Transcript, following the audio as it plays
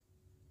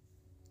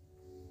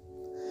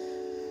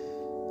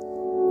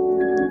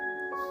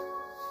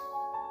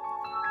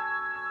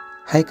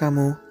Hai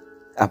kamu,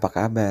 apa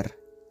kabar?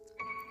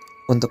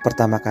 Untuk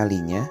pertama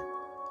kalinya,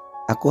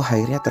 aku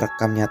akhirnya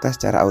terekam nyata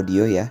secara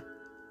audio ya.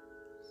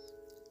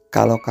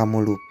 Kalau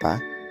kamu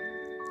lupa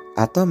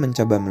atau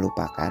mencoba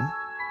melupakan,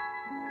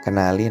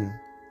 kenalin,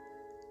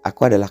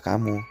 aku adalah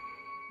kamu.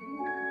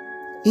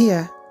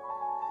 Iya,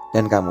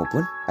 dan kamu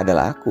pun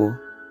adalah aku.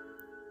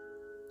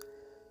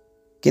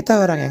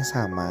 Kita orang yang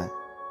sama,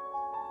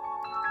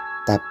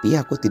 tapi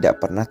aku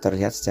tidak pernah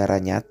terlihat secara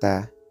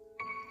nyata.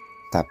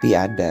 Tapi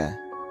ada.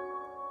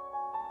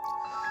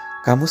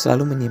 Kamu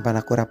selalu menyimpan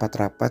aku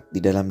rapat-rapat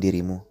di dalam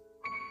dirimu.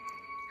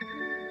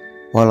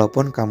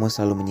 Walaupun kamu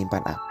selalu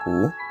menyimpan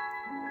aku,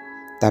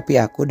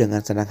 tapi aku dengan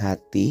senang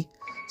hati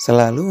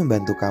selalu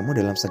membantu kamu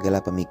dalam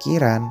segala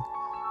pemikiran,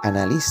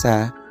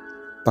 analisa,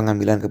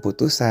 pengambilan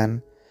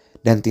keputusan,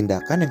 dan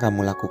tindakan yang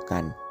kamu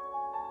lakukan.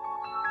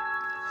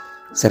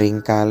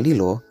 Seringkali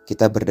loh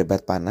kita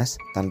berdebat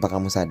panas tanpa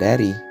kamu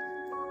sadari.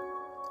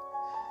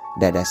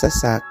 Dada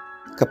sesak,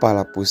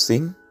 kepala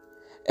pusing,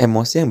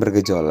 emosi yang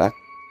bergejolak,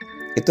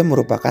 itu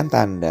merupakan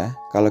tanda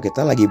kalau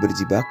kita lagi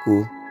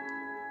berjibaku.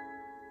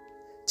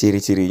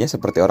 Ciri-cirinya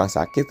seperti orang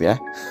sakit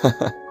ya.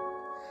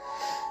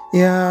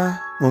 Ya,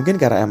 mungkin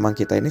karena emang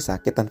kita ini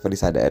sakit tanpa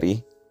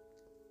disadari.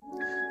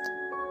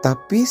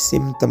 Tapi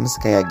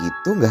symptoms kayak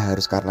gitu gak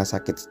harus karena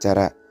sakit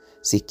secara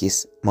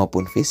psikis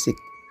maupun fisik.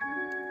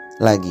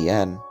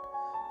 Lagian,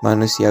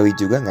 manusiawi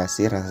juga gak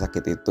sih rasa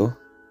sakit itu?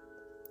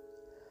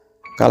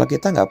 Kalau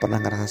kita gak pernah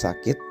ngerasa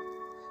sakit,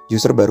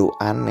 justru baru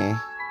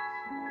aneh.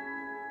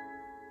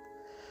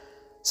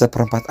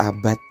 Seperempat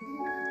abad.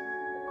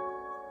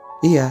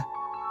 Iya,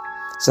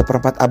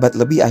 seperempat abad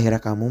lebih akhirnya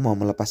kamu mau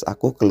melepas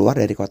aku keluar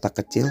dari kotak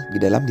kecil di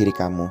dalam diri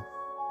kamu.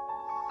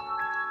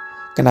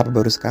 Kenapa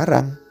baru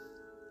sekarang?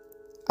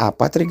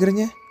 Apa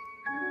triggernya?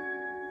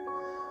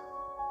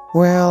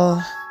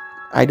 Well,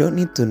 I don't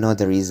need to know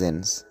the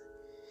reasons.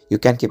 You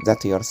can keep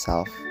that to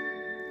yourself.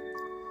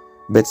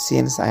 But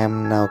since I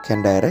am now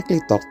can directly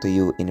talk to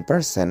you in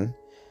person,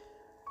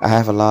 I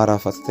have a lot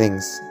of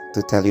things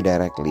to tell you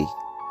directly.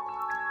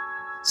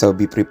 So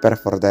be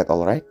prepared for that,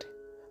 alright?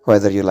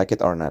 Whether you like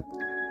it or not.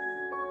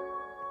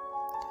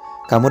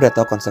 Kamu udah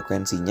tahu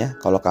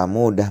konsekuensinya kalau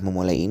kamu udah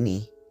memulai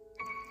ini.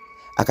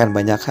 Akan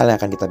banyak hal yang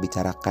akan kita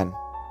bicarakan.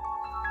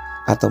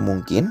 Atau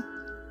mungkin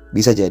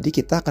bisa jadi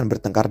kita akan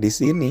bertengkar di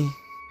sini.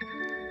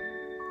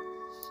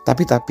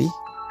 Tapi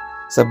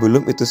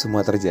sebelum itu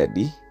semua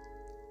terjadi,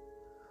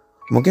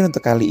 mungkin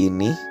untuk kali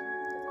ini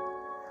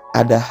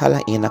ada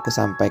hal yang ingin aku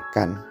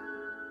sampaikan.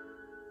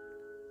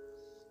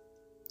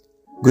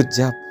 Good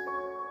job.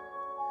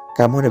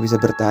 Kamu udah bisa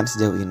bertahan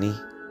sejauh ini.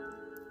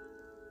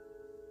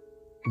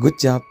 Good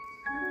job.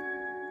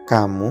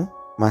 Kamu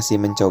masih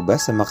mencoba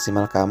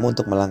semaksimal kamu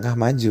untuk melangkah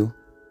maju.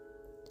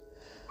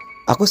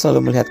 Aku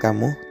selalu melihat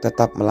kamu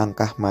tetap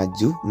melangkah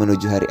maju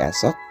menuju hari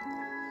esok,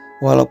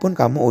 walaupun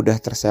kamu udah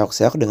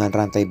terseok-seok dengan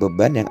rantai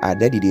beban yang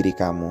ada di diri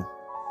kamu.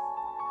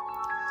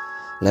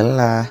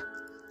 Lelah,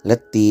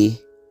 letih,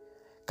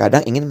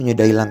 kadang ingin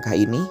menyudahi langkah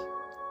ini,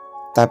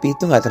 tapi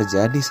itu gak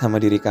terjadi sama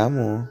diri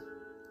kamu.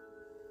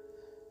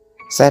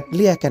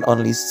 Sadly, I can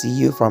only see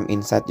you from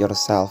inside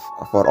yourself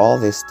for all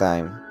this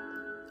time.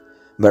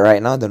 But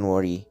right now, don't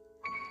worry.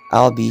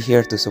 I'll be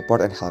here to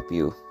support and help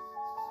you.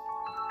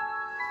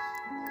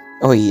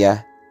 Oh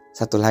iya,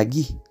 satu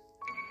lagi.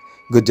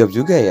 Good job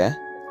juga ya.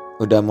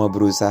 Udah mau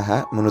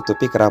berusaha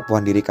menutupi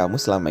kerapuhan diri kamu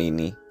selama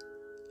ini.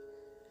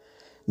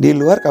 Di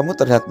luar kamu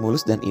terlihat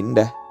mulus dan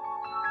indah.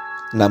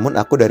 Namun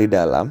aku dari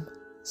dalam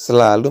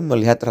selalu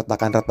melihat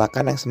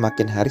retakan-retakan yang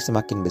semakin hari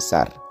semakin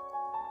besar.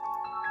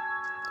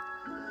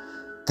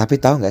 Tapi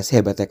tahu gak sih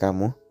hebatnya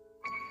kamu?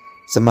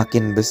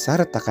 Semakin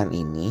besar retakan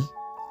ini,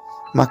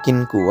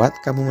 makin kuat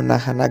kamu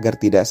menahan agar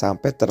tidak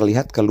sampai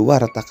terlihat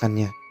keluar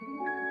retakannya.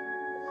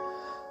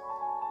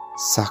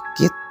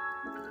 Sakit,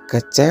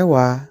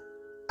 kecewa,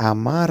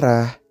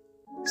 amarah,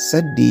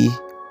 sedih,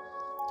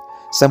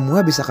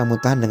 semua bisa kamu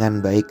tahan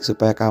dengan baik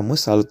supaya kamu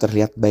selalu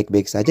terlihat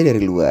baik-baik saja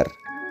dari luar.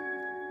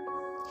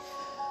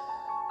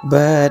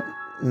 But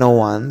no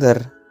wonder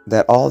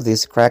that all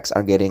these cracks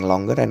are getting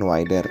longer and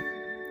wider.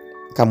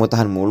 Kamu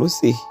tahan mulu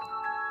sih.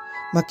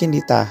 Makin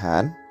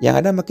ditahan, yang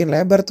ada makin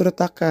lebar tuh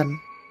retakan.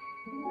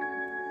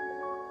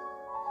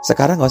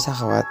 Sekarang gak usah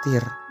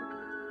khawatir.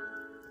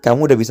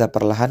 Kamu udah bisa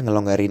perlahan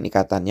ngelonggarin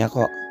ikatannya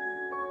kok.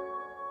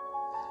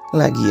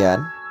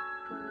 Lagian,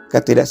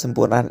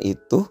 ketidaksempurnaan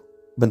itu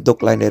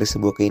bentuk lain dari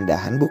sebuah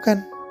keindahan, bukan?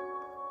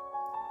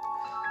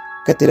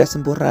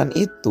 Ketidaksempurnaan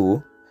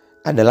itu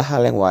adalah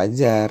hal yang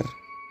wajar.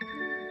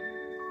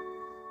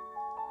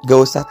 Gak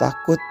usah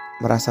takut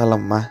merasa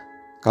lemah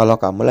kalau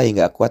kamu lagi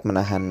gak kuat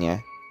menahannya.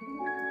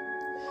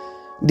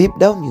 Deep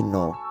down you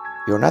know,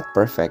 you're not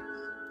perfect.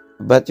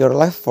 But your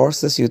life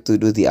forces you to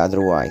do the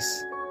otherwise.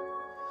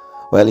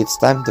 Well, it's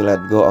time to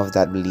let go of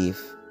that belief.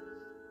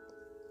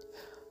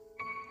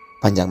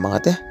 Panjang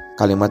banget ya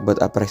kalimat buat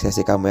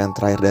apresiasi kamu yang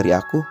terakhir dari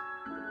aku.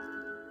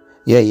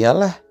 Ya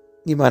iyalah,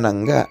 gimana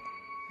enggak?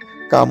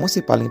 Kamu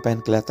sih paling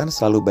pengen kelihatan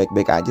selalu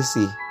baik-baik aja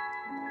sih.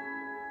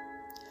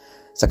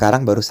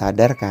 Sekarang baru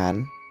sadar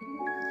kan?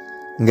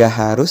 Gak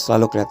harus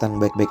selalu kelihatan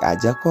baik-baik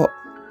aja kok.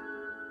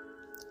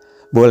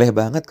 Boleh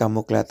banget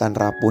kamu kelihatan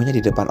rapuhnya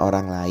di depan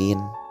orang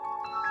lain.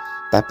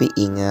 Tapi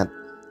ingat,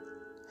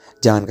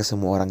 jangan ke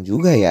semua orang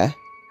juga ya.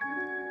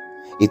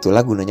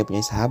 Itulah gunanya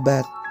punya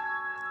sahabat.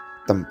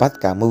 Tempat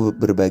kamu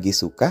berbagi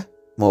suka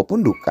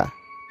maupun duka.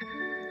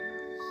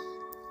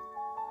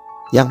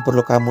 Yang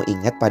perlu kamu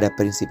ingat pada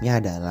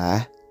prinsipnya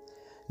adalah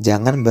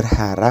jangan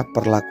berharap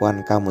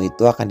perlakuan kamu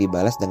itu akan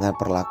dibalas dengan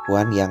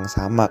perlakuan yang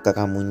sama ke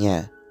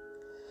kamunya.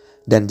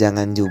 Dan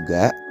jangan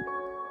juga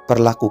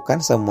perlakukan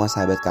semua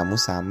sahabat kamu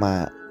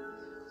sama.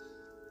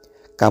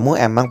 Kamu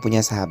emang punya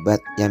sahabat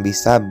yang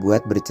bisa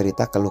buat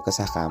bercerita keluh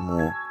kesah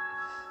kamu.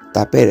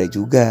 Tapi ada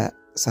juga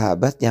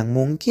sahabat yang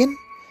mungkin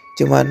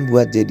cuman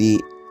buat jadi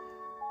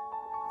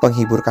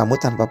penghibur kamu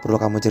tanpa perlu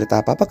kamu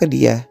cerita apa-apa ke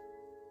dia.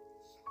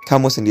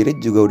 Kamu sendiri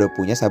juga udah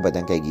punya sahabat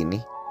yang kayak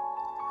gini.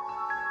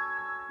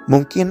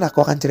 Mungkin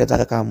aku akan cerita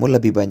ke kamu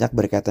lebih banyak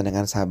berkaitan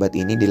dengan sahabat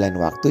ini di lain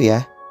waktu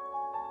ya.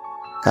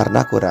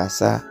 Karena aku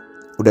rasa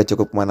udah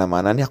cukup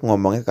kemana-mana nih aku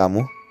ngomongnya ke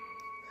kamu.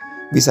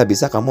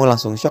 Bisa-bisa kamu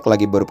langsung shock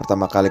lagi baru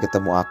pertama kali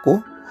ketemu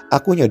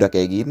akunya udah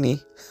kayak gini.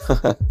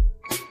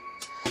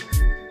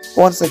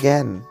 Once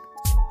again,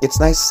 it's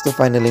nice to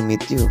finally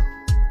meet you.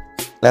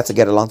 Let's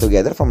get along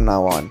together from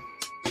now on.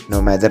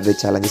 No matter the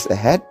challenges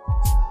ahead,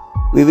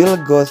 we will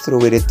go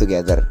through with it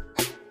together.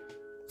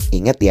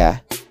 Ingat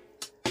ya,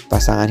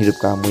 pasangan hidup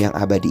kamu yang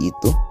abadi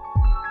itu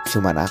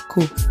cuman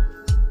aku.